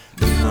die.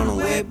 You run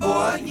away,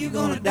 boy, you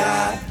gonna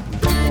die.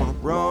 You wanna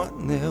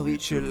run, they'll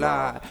eat you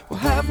alive. Well,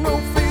 have no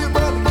fear,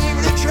 brother, give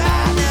it a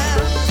try now.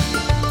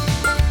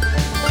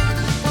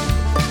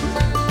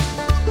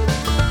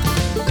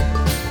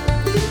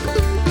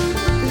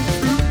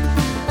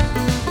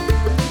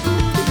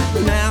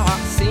 Now I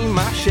see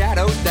my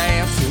shadows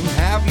dancing.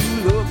 Have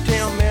you looked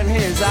him in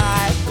his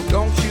eye?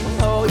 Don't you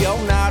know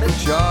you're not a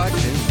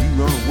judge? And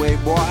you run away,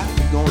 boy,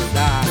 you gonna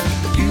die.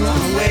 You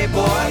run away,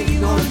 boy, you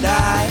gonna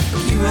die.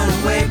 You run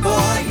away,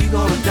 boy, you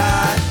gonna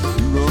die.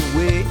 You run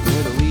away,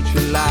 it'll eat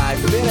your life.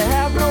 You better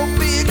have no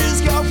fear,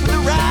 just go for the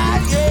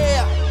ride,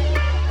 yeah.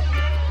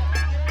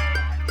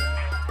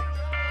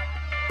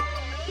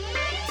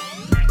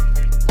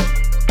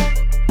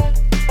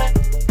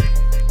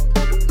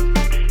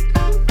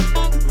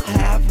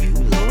 Have you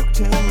looked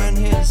him in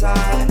his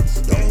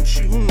eyes? Don't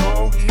you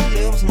know he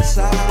lives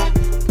inside?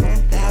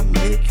 Don't that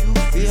make you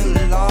feel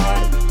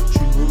alive?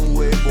 You run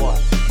away, boy,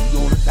 you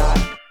gonna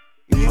die.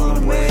 You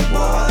run away,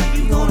 boy,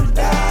 you gonna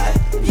die.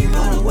 You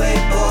run away,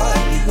 boy,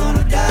 you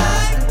gonna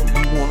die.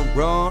 You wanna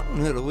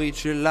run, it'll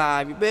eat you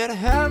alive. You better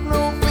have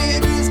no fear,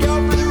 just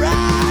go for the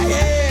ride,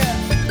 yeah.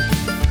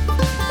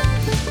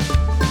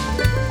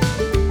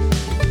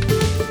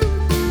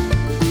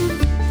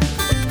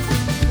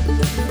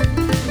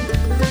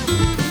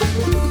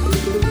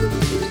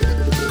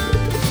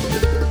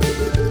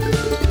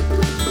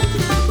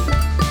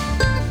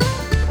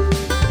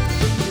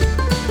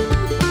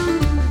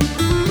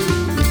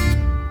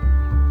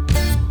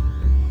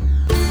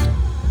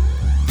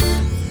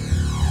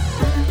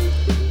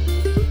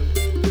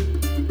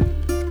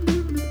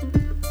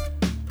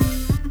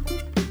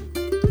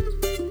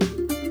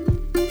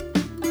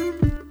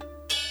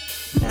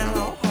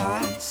 Now I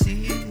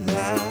see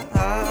that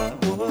I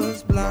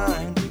was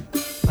blind.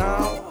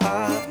 Now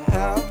I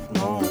have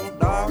no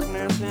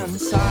darkness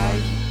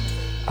inside.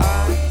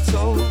 I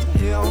told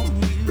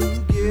him,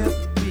 you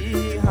get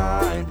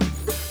behind.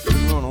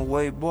 You run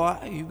away, boy,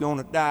 you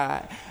gonna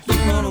die. You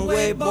run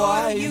away,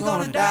 boy, you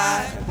gonna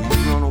die.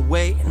 You run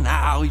away and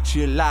I'll eat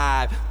you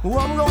alive. Well,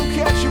 I'm gonna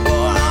catch you, boy,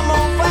 I'm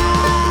on fire,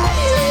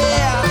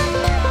 yeah.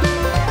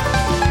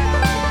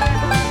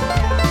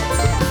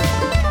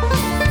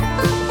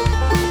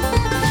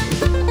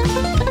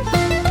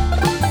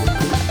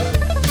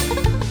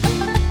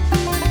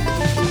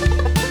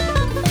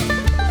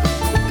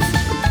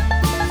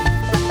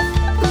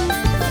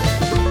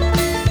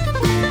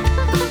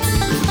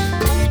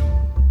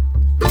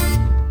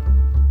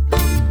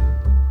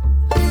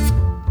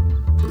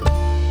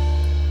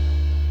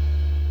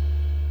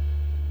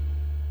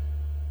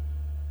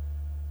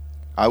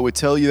 I would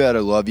tell you that I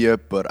love you,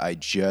 but I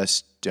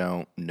just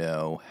don't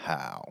know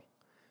how.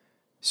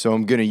 So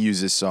I'm going to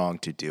use this song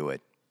to do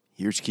it.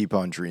 Here's Keep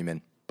On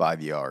Dreamin' by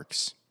the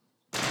Arcs.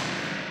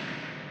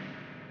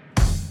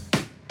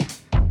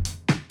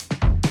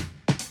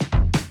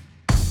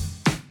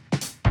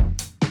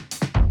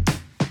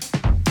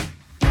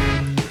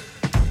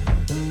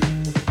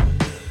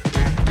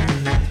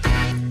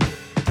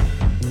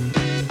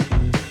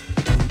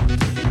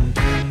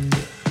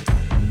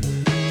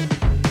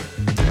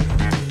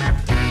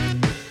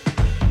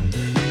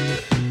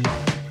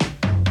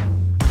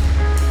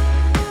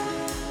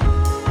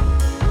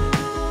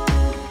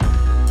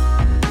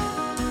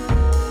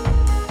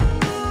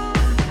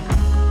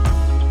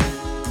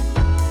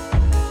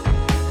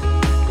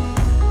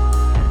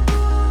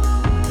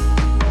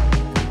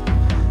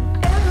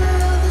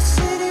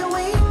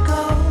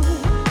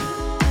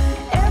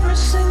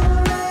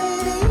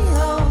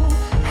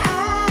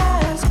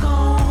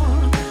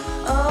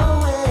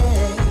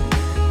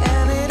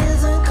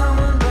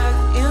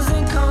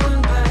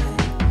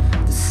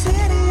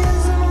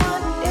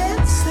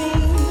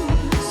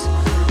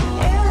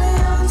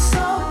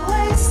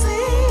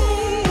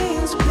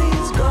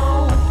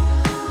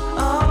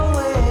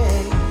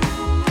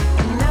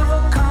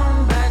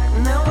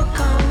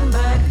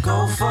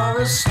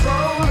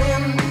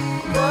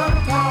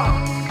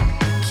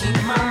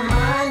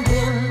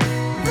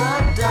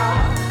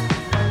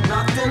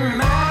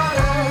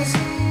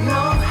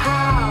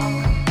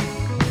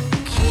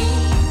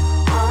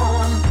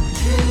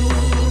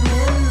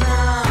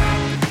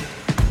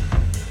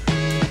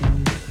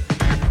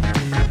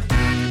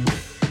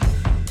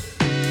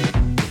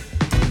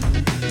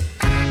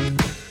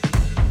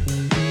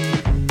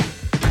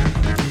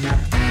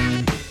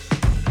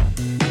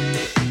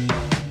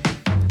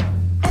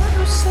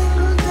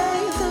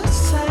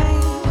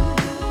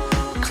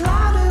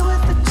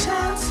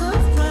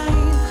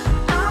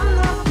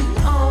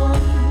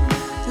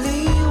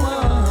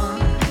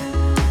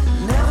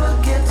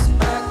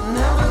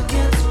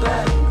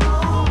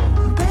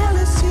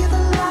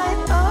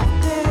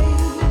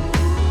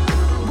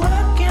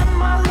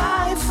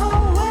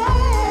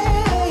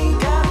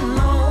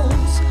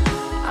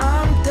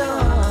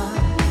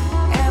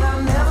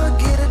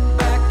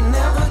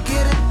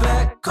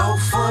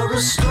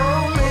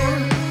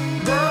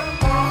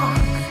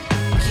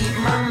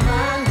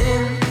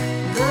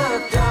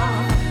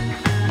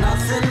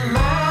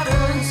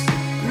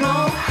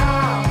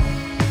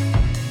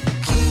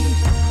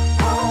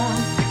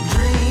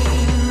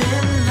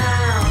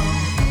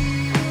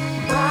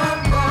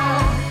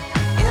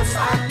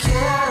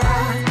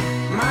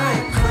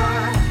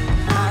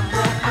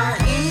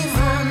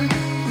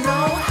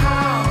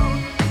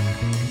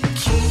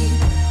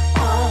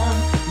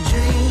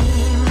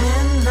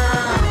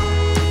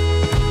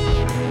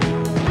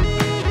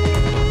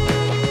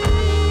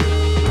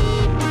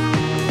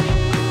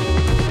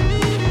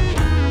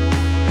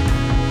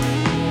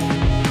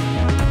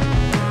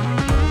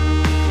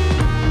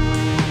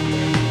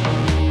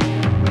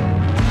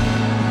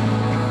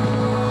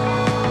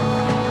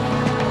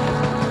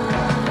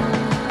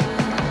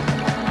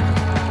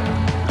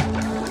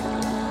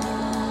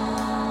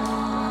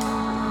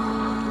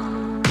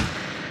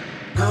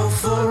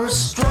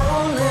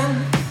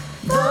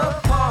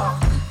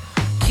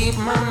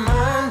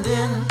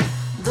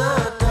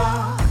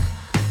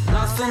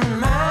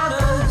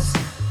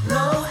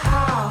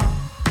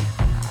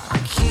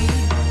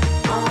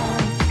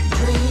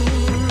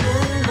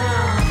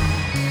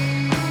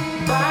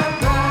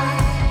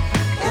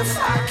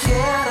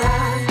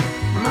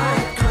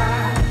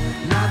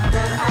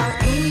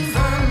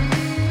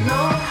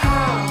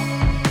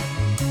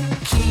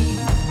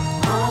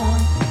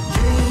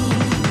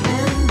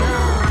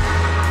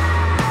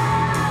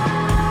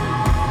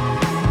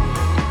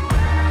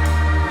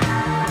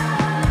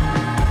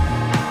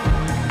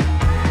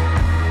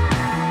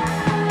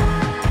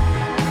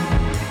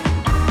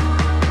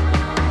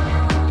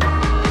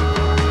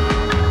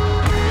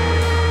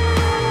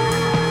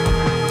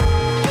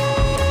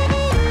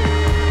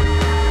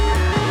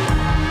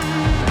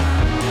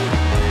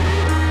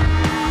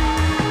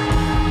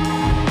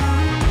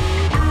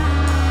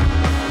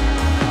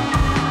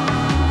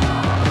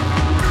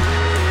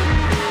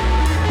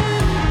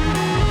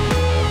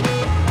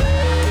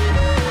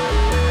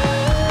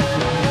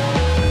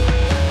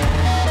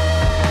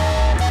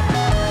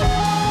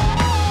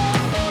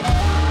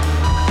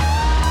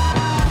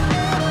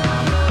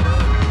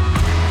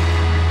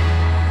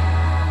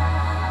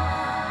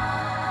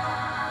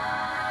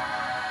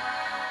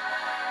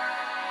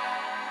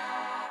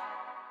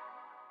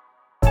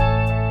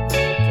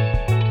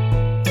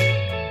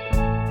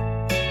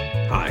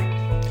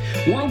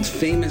 World's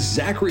famous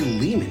Zachary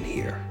Lehman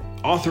here,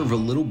 author of a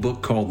little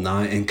book called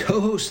Nye and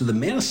co-host of the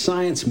Man of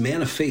Science,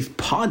 Man of Faith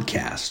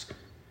podcast.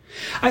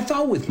 I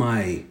thought with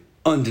my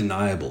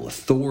undeniable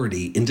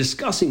authority in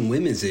discussing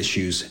women's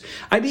issues,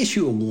 I'd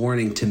issue a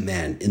warning to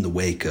men in the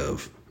wake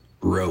of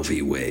Roe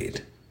v.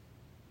 Wade.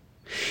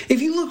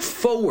 If you look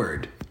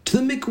forward to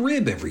the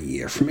McRib every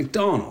year from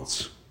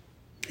McDonald's,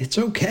 it's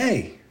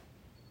okay.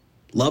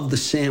 Love the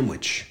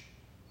sandwich.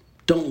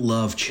 Don't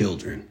love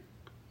children.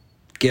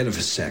 get a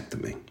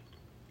vasectomy.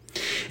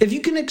 If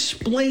you can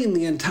explain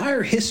the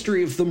entire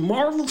history of the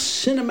Marvel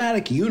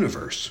Cinematic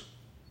Universe,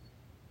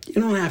 you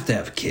don't have to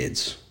have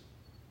kids.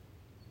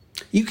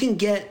 You can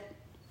get,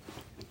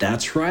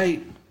 that's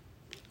right,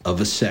 a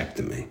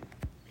vasectomy.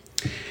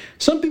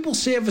 Some people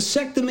say a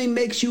vasectomy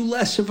makes you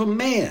less of a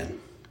man.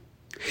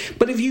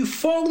 But if you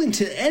fall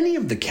into any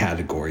of the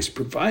categories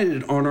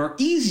provided on our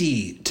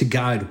Easy to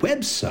Guide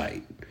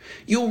website,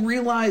 you'll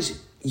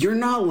realize you're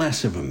not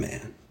less of a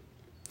man.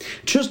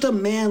 Just a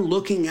man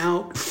looking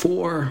out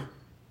for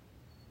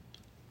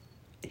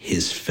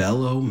his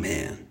fellow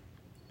man.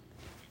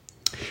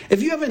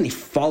 If you have any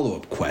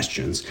follow-up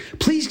questions,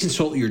 please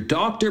consult your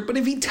doctor, but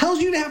if he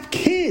tells you to have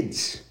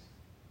kids,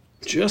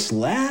 just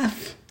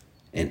laugh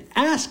and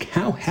ask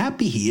how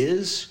happy he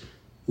is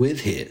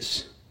with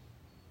his.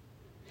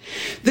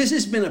 This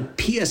has been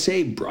a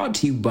PSA brought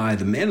to you by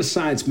the Man of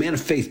Science, Man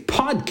of Faith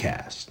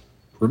podcast.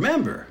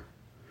 Remember,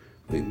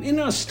 we may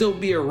not still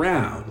be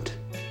around,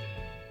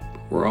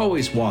 but we're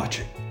always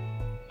watching.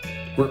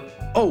 We're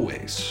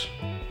always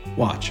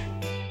watching.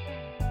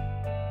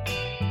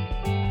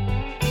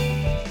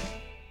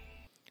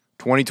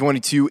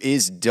 2022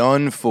 is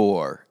done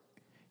for.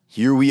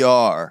 Here we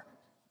are,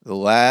 the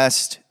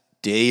last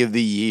day of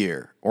the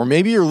year. Or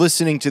maybe you're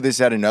listening to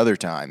this at another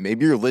time.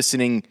 Maybe you're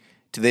listening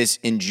to this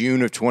in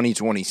June of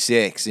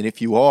 2026. And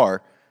if you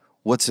are,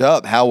 what's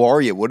up? How are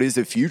you? What does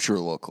the future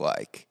look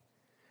like?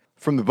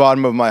 From the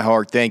bottom of my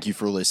heart, thank you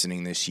for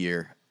listening this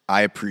year.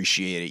 I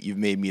appreciate it. You've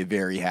made me a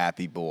very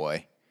happy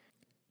boy.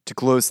 To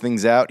close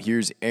things out,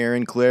 here's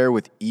Aaron Clare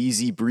with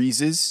Easy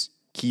Breezes.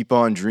 Keep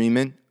on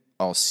dreaming.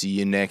 I'll see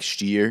you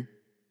next year.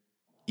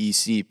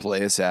 EC,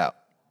 play us out.